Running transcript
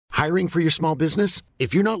Hiring for your small business?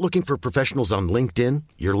 If you're not looking for professionals on LinkedIn,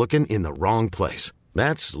 you're looking in the wrong place.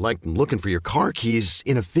 That's like looking for your car keys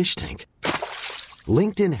in a fish tank.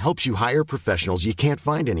 LinkedIn helps you hire professionals you can't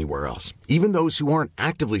find anywhere else, even those who aren't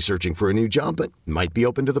actively searching for a new job but might be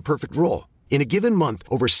open to the perfect role. In a given month,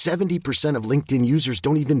 over 70% of LinkedIn users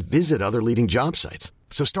don't even visit other leading job sites.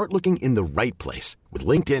 So start looking in the right place. With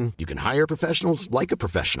LinkedIn, you can hire professionals like a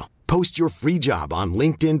professional. Post your free job on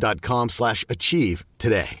linkedin.com/achieve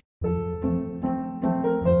today.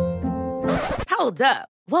 Hold up.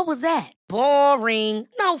 What was that? Boring.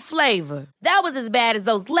 No flavor. That was as bad as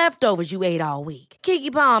those leftovers you ate all week.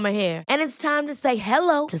 Keke Palmer here. And it's time to say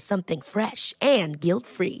hello to something fresh and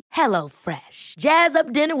guilt-free. Hello Fresh. Jazz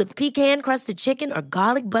up dinner with pecan-crusted chicken or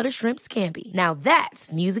garlic butter shrimp scampi. Now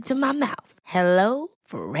that's music to my mouth. Hello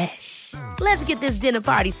Fresh. Let's get this dinner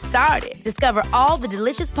party started. Discover all the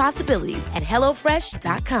delicious possibilities at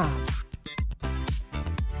hellofresh.com.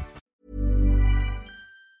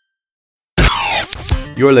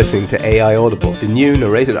 You're listening to AI Audible, the new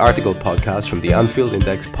narrated article podcast from the Anfield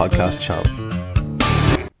Index podcast channel.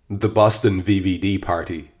 The Boston VVD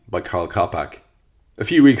Party by Karl Kopak. A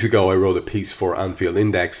few weeks ago I wrote a piece for Anfield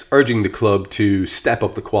Index urging the club to step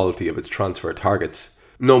up the quality of its transfer targets.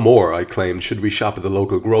 No more, I claimed, should we shop at the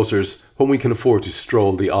local grocers when we can afford to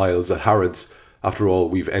stroll the aisles at Harrods. After all,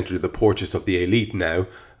 we've entered the porches of the elite now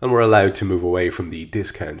and we're allowed to move away from the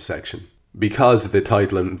discount section. Because the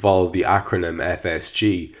title involved the acronym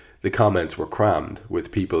FSG, the comments were crammed, with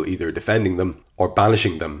people either defending them or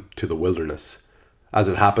banishing them to the wilderness. As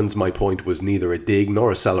it happens, my point was neither a dig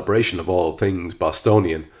nor a celebration of all things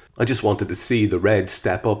Bostonian. I just wanted to see the Reds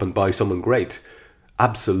step up and buy someone great.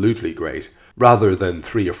 Absolutely great. Rather than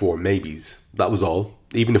 3 or 4 maybes. That was all.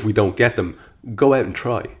 Even if we don't get them, go out and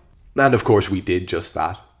try. And of course we did just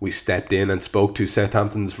that. We stepped in and spoke to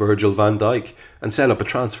Southampton's Virgil van Dijk and set up a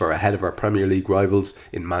transfer ahead of our Premier League rivals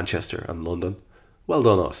in Manchester and London. Well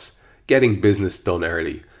done us. Getting business done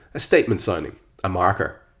early. A statement signing. A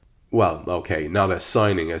marker. Well, okay, not a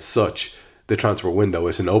signing as such. The transfer window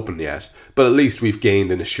isn't open yet, but at least we've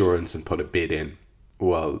gained an assurance and put a bid in.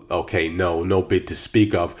 Well, okay, no bid to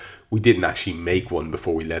speak of. We didn't actually make one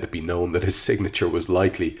before we let it be known that his signature was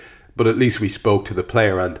likely, but at least we spoke to the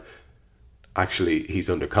player and... Actually, he's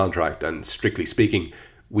under contract and, strictly speaking,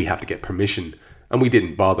 we have to get permission, and we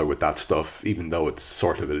didn't bother with that stuff, even though it's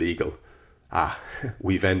sort of illegal.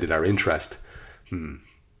 We've ended our interest.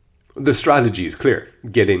 The strategy is clear.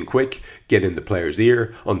 Get in quick, get in the player's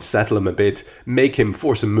ear, unsettle him a bit, make him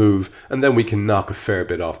force a move, and then we can knock a fair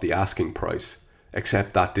bit off the asking price.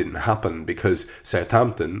 Except that didn't happen because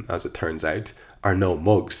Southampton, as it turns out, are no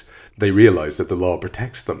mugs. They realise that the law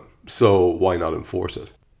protects them, so why not enforce it?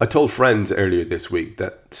 I told friends earlier this week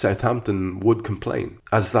that Southampton would complain,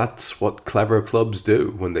 as that's what clever clubs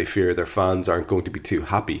do when they fear their fans aren't going to be too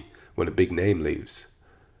happy when a big name leaves.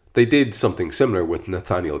 They did something similar with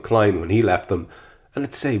Nathaniel Klein when he left them, and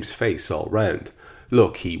it saves face all round.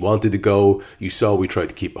 Look, he wanted to go, you saw we tried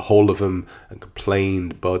to keep a hold of him and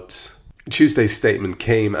complained, but... Tuesday's statement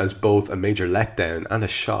came as both a major letdown and a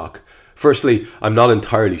shock. Firstly, I'm not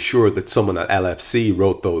entirely sure that someone at LFC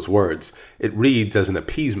wrote those words. It reads as an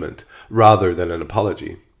appeasement rather than an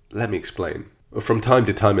apology. Let me explain. From time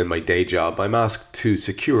to time in my day job, I'm asked to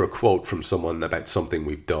secure a quote from someone about something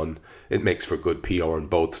we've done. It makes for good PR on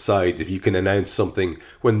both sides if you can announce something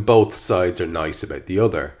when both sides are nice about the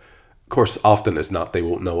other. Of course, often as not, they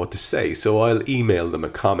won't know what to say, so I'll email them a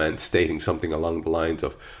comment stating something along the lines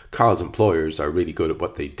of, Karl's employers are really good at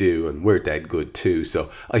what they do and we're dead good too,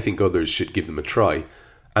 so I think others should give them a try,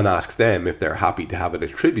 and ask them if they're happy to have it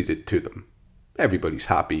attributed to them. Everybody's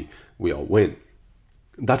happy, we all win.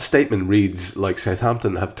 That statement reads like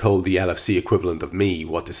Southampton have told the LFC equivalent of me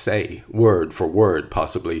what to say, word for word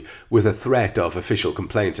possibly, with a threat of official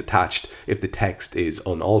complaints attached if the text is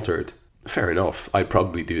unaltered. Fair enough, I'd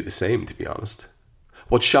probably do the same, to be honest.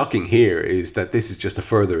 What's shocking here is that this is just a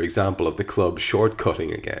further example of the club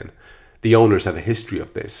shortcutting again. The owners have a history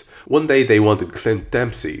of this. One day they wanted Clint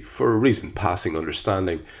Dempsey, for a reason passing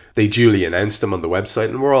understanding. They duly announced him on the website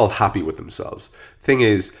and were all happy with themselves. Thing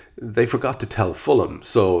is, they forgot to tell Fulham,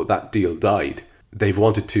 so that deal died. They've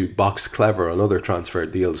wanted to box clever on other transfer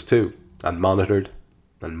deals too, and monitored,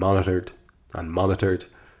 and monitored, and monitored,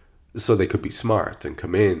 so they could be smart and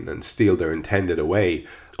come in and steal their intended away,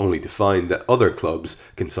 only to find that other clubs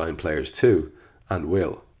can sign players too, and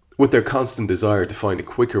will. With their constant desire to find a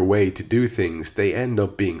quicker way to do things, they end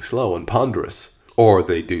up being slow and ponderous. Or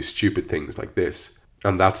they do stupid things like this.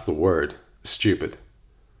 And that's the word, stupid.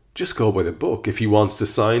 Just go by the book. If he wants to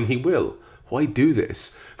sign, he will. Why do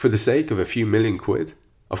this? For the sake of a few million quid?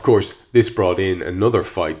 Of course, this brought in another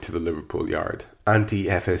fight to the Liverpool yard,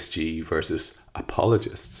 anti-FSG versus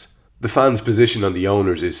apologists. The fans' position on the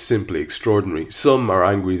owners is simply extraordinary. Some are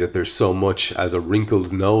angry that there's so much as a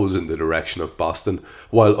wrinkled nose in the direction of Boston,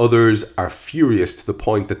 while others are furious to the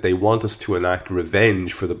point that they want us to enact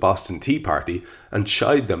revenge for the Boston Tea Party and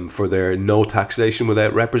chide them for their no taxation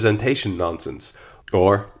without representation nonsense.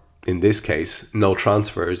 Or, in this case, no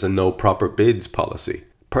transfers and no proper bids policy.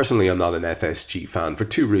 Personally, I'm not an FSG fan for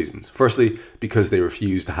two reasons. Firstly, because they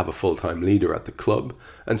refuse to have a full-time leader at the club.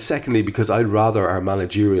 And secondly, because I'd rather our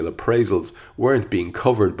managerial appraisals weren't being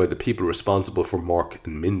covered by the people responsible for Mork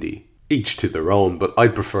and Mindy. Each to their own, but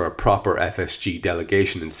I'd prefer a proper FSG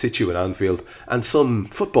delegation in situ at Anfield and some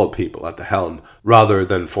football people at the helm, rather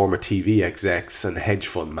than former TV execs and hedge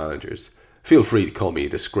fund managers. Feel free to call me a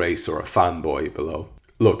disgrace or a fanboy below.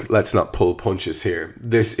 Look, let's not pull punches here.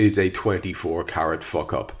 This is a 24-carat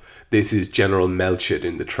fuck-up. This is General Melchett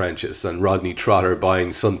in the trenches and Rodney Trotter buying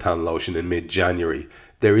suntan lotion in mid-January.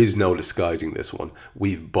 There is no disguising this one.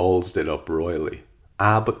 We've ballsed it up royally.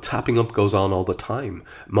 But tapping up goes on all the time.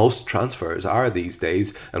 Most transfers are these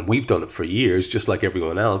days, and we've done it for years, just like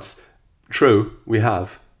everyone else. True, we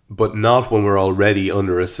have. But not when we're already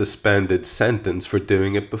under a suspended sentence for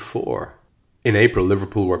doing it before. In April,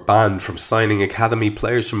 Liverpool were banned from signing academy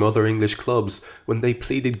players from other English clubs when they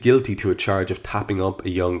pleaded guilty to a charge of tapping up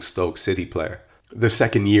a young Stoke City player. The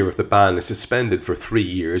second year of the ban is suspended for 3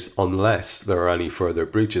 years unless there are any further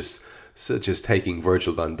breaches, such as taking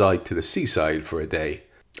Virgil van Dijk to the seaside for a day.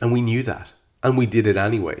 And we knew that, and we did it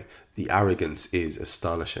anyway. The arrogance is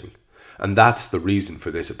astonishing. And that's the reason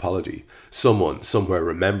for this apology. Someone somewhere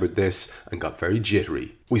remembered this and got very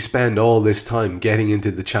jittery. We spend all this time getting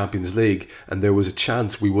into the Champions League and there was a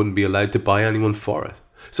chance we wouldn't be allowed to buy anyone for it.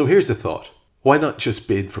 So here's the thought. Why not just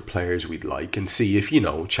bid for players we'd like and see if,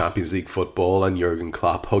 Champions League football and Jurgen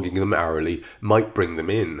Klopp hugging them hourly might bring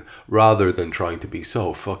them in, rather than trying to be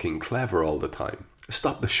so fucking clever all the time.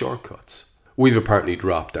 Stop the shortcuts. We've apparently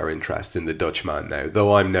dropped our interest in the Dutchman now,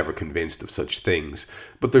 though I'm never convinced of such things.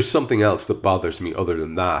 But there's something else that bothers me other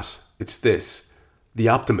than that. It's this. The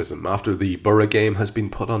optimism after the Borough game has been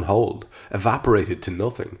put on hold, evaporated to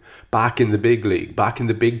nothing. Back in the big league, back in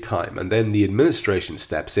the big time, and then the administration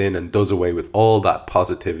steps in and does away with all that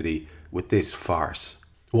positivity with this farce.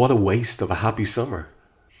 What a waste of a happy summer.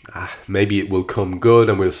 Maybe it will come good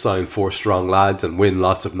and we'll sign 4 strong lads and win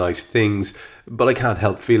lots of nice things, but I can't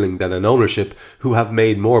help feeling that an ownership who have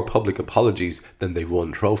made more public apologies than they've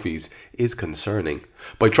won trophies is concerning.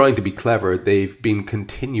 By trying to be clever, they've been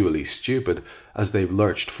continually stupid as they've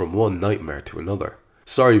lurched from one nightmare to another.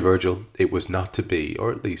 Sorry, Virgil, it was not to be,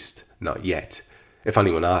 or at least not yet. If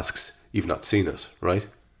anyone asks, you've not seen us, right?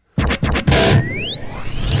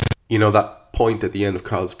 That point at the end of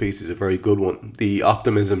Carl's piece is a very good one. The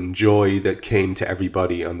optimism, joy that came to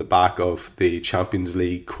everybody on the back of the Champions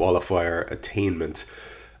League qualifier attainment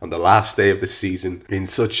on the last day of the season in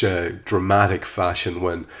such a dramatic fashion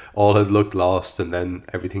when all had looked lost and then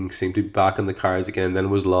everything seemed to be back on the cards again, then it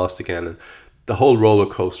was lost again. And the whole roller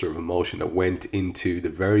coaster of emotion that went into the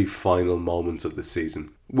very final moments of the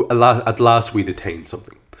season. At last we'd attained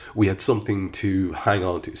something. We had something to hang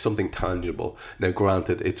on to, something tangible. Now,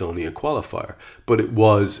 granted, it's only a qualifier, but it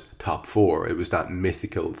was top 4. It was that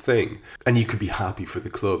mythical thing. And you could be happy for the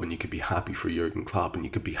club, and you could be happy for Jurgen Klopp, and you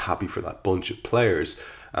could be happy for that bunch of players.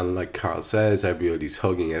 And like Carl says, everybody's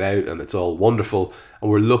hugging it out, and it's all wonderful.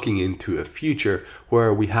 And we're looking into a future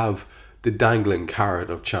where we have the dangling carrot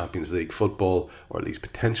of Champions League football, or at least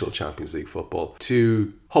potential Champions League football,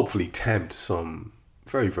 to hopefully tempt some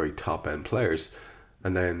very, very top-end players.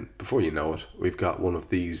 And then, before you know it, we've got one of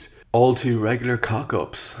these all too regular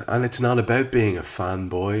cock-ups. And it's not about being a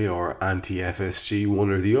fanboy or anti-FSG, one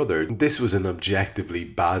or the other. This was an objectively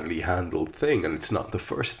badly handled thing, and it's not the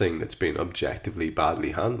first thing that's been objectively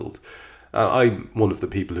badly handled. I'm one of the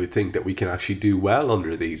people who think that we can actually do well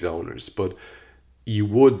under these owners, but you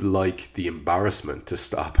would like the embarrassment to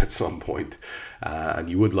stop at some point. And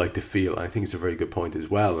you would like to feel, I think it's a very good point as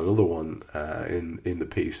well, another one in the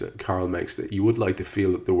piece that Carl makes, that you would like to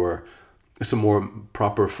feel that there were some more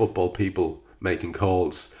proper football people making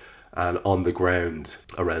calls and on the ground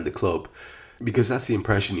around the club. Because that's the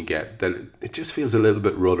impression you get, that it just feels a little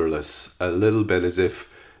bit rudderless, a little bit as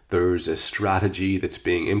if there's a strategy that's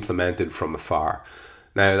being implemented from afar.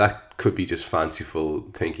 Now, that could be just fanciful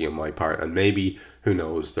thinking on my part, and maybe, who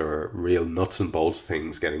knows, there are real nuts and bolts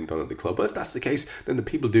things getting done at the club. But if that's the case, then the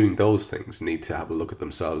people doing those things need to have a look at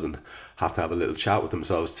themselves and have to have a little chat with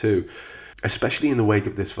themselves too. Especially in the wake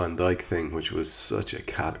of this Van Dijk thing, which was such a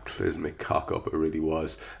cataclysmic cock-up, it really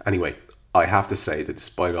was. Anyway, I have to say that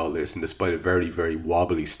despite all this, and despite a very, very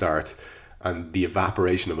wobbly start and the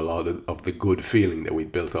evaporation of a lot of the good feeling that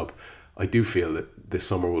we'd built up, I do feel that this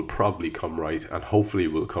summer will probably come right, and hopefully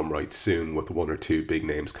will come right soon, with one or two big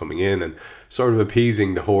names coming in and sort of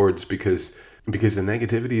appeasing the hordes, because the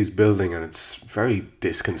negativity is building and it's very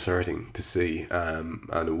disconcerting to see,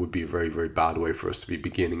 and it would be a very, very bad way for us to be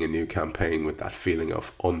beginning a new campaign with that feeling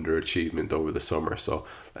of underachievement over the summer. So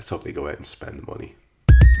let's hope they go out and spend the money.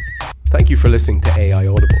 Thank you for listening to AI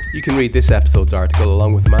Audible. You can read this episode's article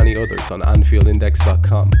along with many others on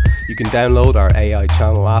AnfieldIndex.com. You can download our AI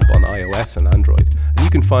channel app on iOS and Android. And you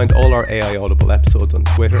can find all our AI Audible episodes on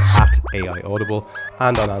Twitter at AI Audible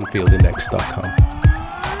and on AnfieldIndex.com.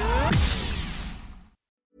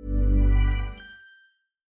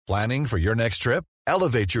 Planning for your next trip?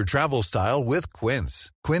 Elevate your travel style with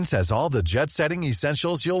Quince. Quince has all the jet-setting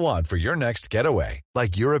essentials you'll want for your next getaway,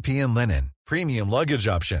 like European linen, premium luggage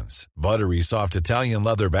options, buttery soft Italian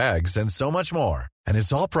leather bags, and so much more. And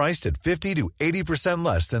it's all priced at 50 to 80%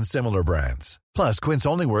 less than similar brands. Plus, Quince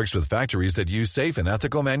only works with factories that use safe and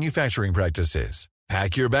ethical manufacturing practices.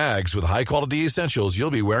 Pack your bags with high-quality essentials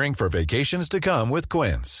you'll be wearing for vacations to come with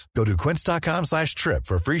Quince. Go to quince.com/trip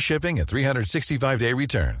for free shipping and 365-day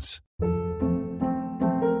returns.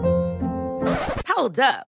 Hold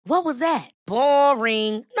up. What was that?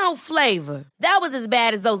 Boring. No flavor. That was as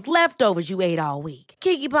bad as those leftovers you ate all week.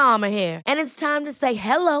 Keke Palmer here, and it's time to say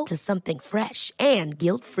hello to something fresh and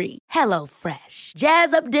guilt-free. Hello Fresh.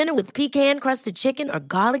 Jazz up dinner with pecan-crusted chicken or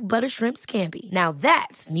garlic butter shrimp scampi. Now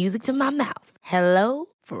that's music to my mouth. Hello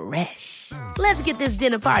Fresh. Let's get this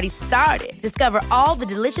dinner party started. Discover all the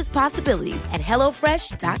delicious possibilities at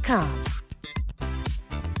HelloFresh.com.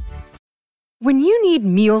 When you need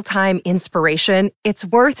mealtime inspiration, it's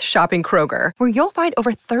worth shopping Kroger, where you'll find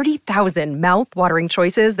over 30,000 mouth-watering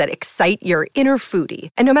choices that excite your inner foodie.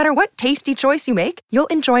 And no matter what tasty choice you make, you'll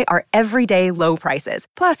enjoy our everyday low prices,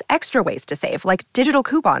 plus extra ways to save, like digital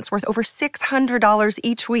coupons worth over $600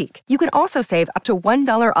 each week. You can also save up to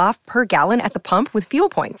 $1 off per gallon at the pump with fuel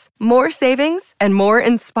points. More savings and more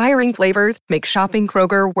inspiring flavors make shopping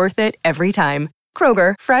Kroger worth it every time.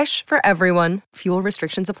 Kroger, fresh for everyone. Fuel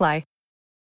restrictions apply.